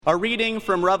A reading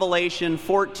from Revelation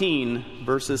 14,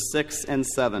 verses 6 and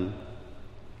 7.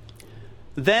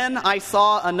 Then I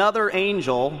saw another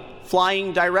angel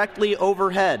flying directly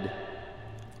overhead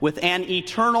with an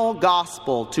eternal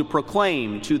gospel to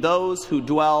proclaim to those who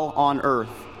dwell on earth,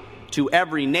 to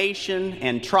every nation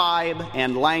and tribe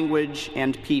and language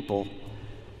and people.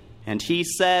 And he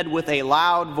said with a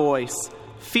loud voice,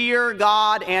 "Fear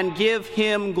God and give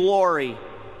him glory,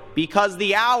 because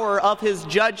the hour of his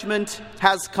judgment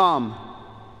has come,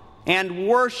 and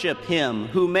worship him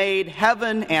who made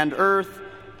heaven and earth,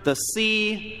 the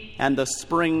sea, and the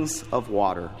springs of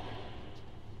water."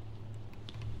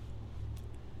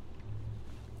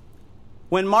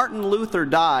 When Martin Luther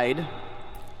died,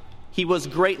 he was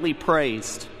greatly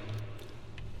praised.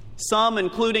 Some,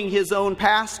 including his own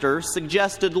pastor,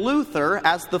 suggested Luther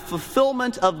as the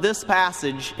fulfillment of this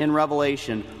passage in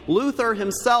Revelation. Luther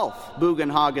himself,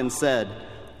 Bugenhagen said,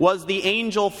 was the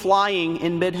angel flying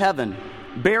in mid-heaven,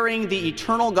 bearing the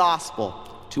eternal gospel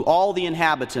to all the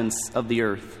inhabitants of the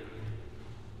earth.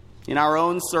 In our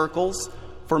own circles,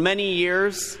 for many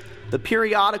years, the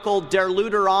periodical Der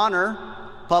Lutheraner,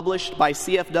 published by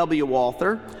C.F.W.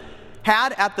 Walther,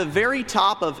 had at the very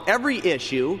top of every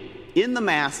issue, in the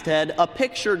masthead, a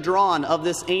picture drawn of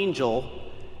this angel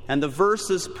and the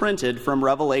verses printed from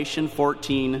Revelation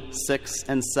 14, 6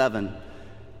 and 7,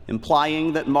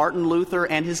 implying that Martin Luther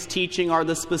and his teaching are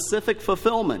the specific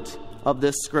fulfillment of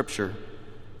this scripture.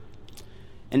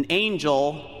 An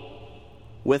angel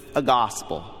with a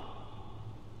gospel,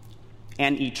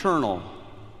 an eternal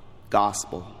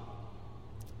gospel.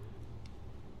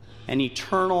 An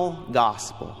eternal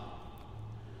gospel.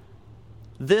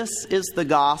 This is the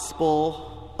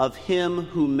gospel of him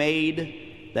who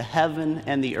made the heaven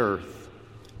and the earth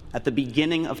at the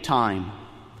beginning of time.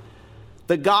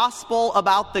 The gospel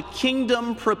about the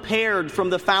kingdom prepared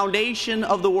from the foundation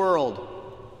of the world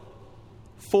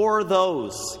for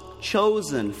those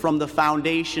chosen from the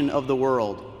foundation of the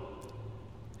world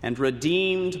and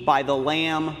redeemed by the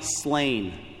Lamb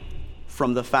slain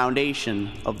from the foundation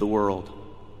of the world.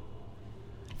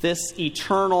 This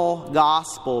eternal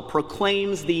gospel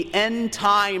proclaims the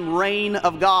end-time reign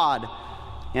of God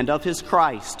and of his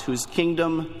Christ, whose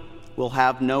kingdom will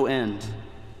have no end.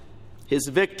 His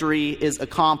victory is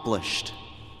accomplished.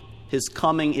 His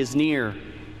coming is near.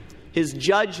 His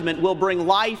judgment will bring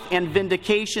life and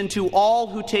vindication to all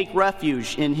who take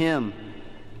refuge in him.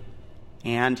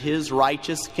 And his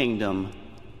righteous kingdom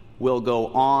will go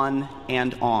on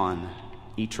and on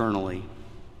eternally.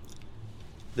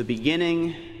 The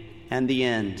beginning and the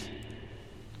end.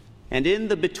 And in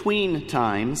the between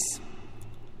times,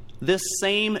 this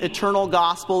same eternal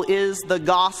gospel is the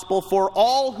gospel for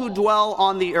all who dwell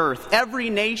on the earth, every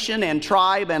nation and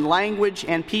tribe and language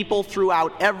and people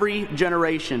throughout every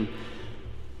generation.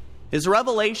 Is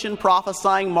Revelation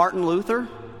prophesying Martin Luther?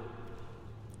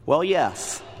 Well,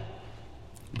 yes,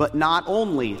 but not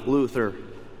only Luther.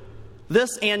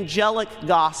 This angelic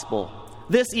gospel,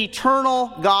 this eternal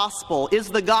gospel, is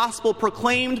the gospel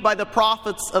proclaimed by the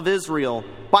prophets of Israel,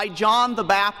 by John the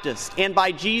Baptist, and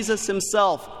by Jesus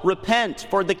himself. Repent,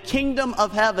 for the kingdom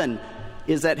of heaven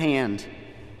is at hand.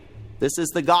 This is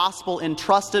the gospel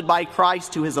entrusted by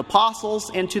Christ to his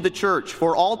apostles and to the church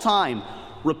for all time,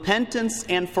 repentance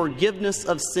and forgiveness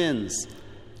of sins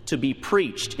to be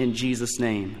preached in Jesus'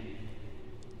 name.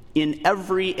 In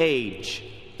every age,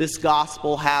 this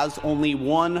gospel has only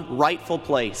one rightful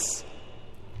place,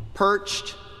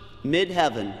 perched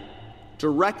mid-heaven,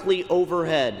 directly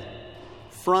overhead,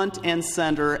 front and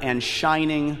center, and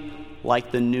shining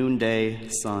like the noonday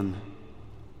sun.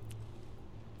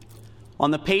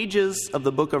 On the pages of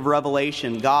the book of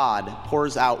Revelation, God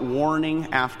pours out warning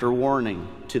after warning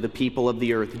to the people of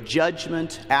the earth,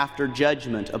 judgment after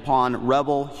judgment upon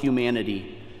rebel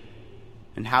humanity.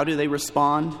 And how do they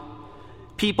respond?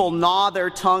 People gnaw their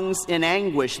tongues in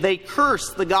anguish. They curse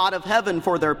the God of heaven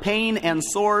for their pain and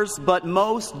sores, but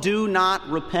most do not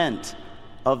repent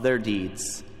of their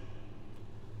deeds.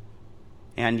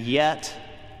 And yet,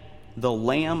 the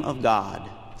Lamb of God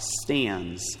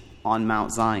stands on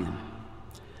Mount Zion.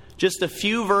 Just a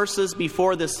few verses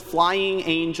before this flying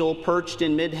angel perched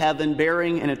in mid-heaven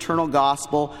bearing an eternal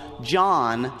gospel,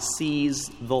 John sees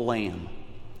the Lamb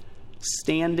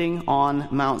standing on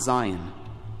Mount Zion.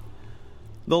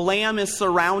 The Lamb is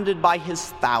surrounded by his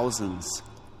thousands,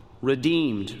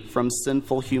 redeemed from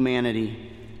sinful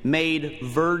humanity, made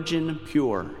virgin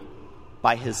pure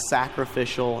by his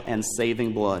sacrificial and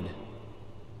saving blood.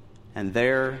 And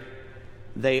there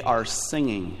they are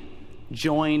singing,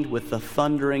 joined with the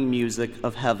thundering music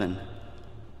of heaven,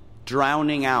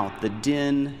 drowning out the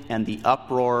din and the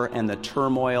uproar and the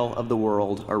turmoil of the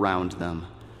world around them.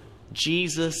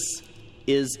 Jesus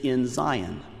is in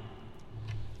Zion.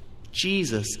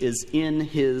 Jesus is in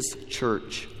his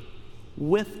church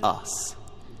with us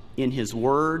in his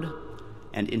word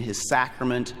and in his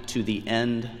sacrament to the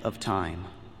end of time.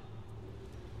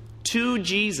 To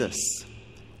Jesus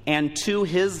and to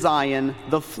his Zion,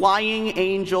 the flying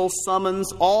angel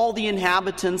summons all the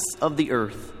inhabitants of the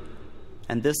earth.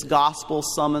 And this gospel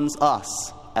summons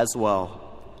us as well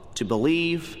to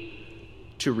believe,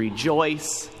 to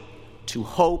rejoice, to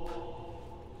hope,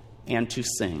 and to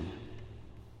sing.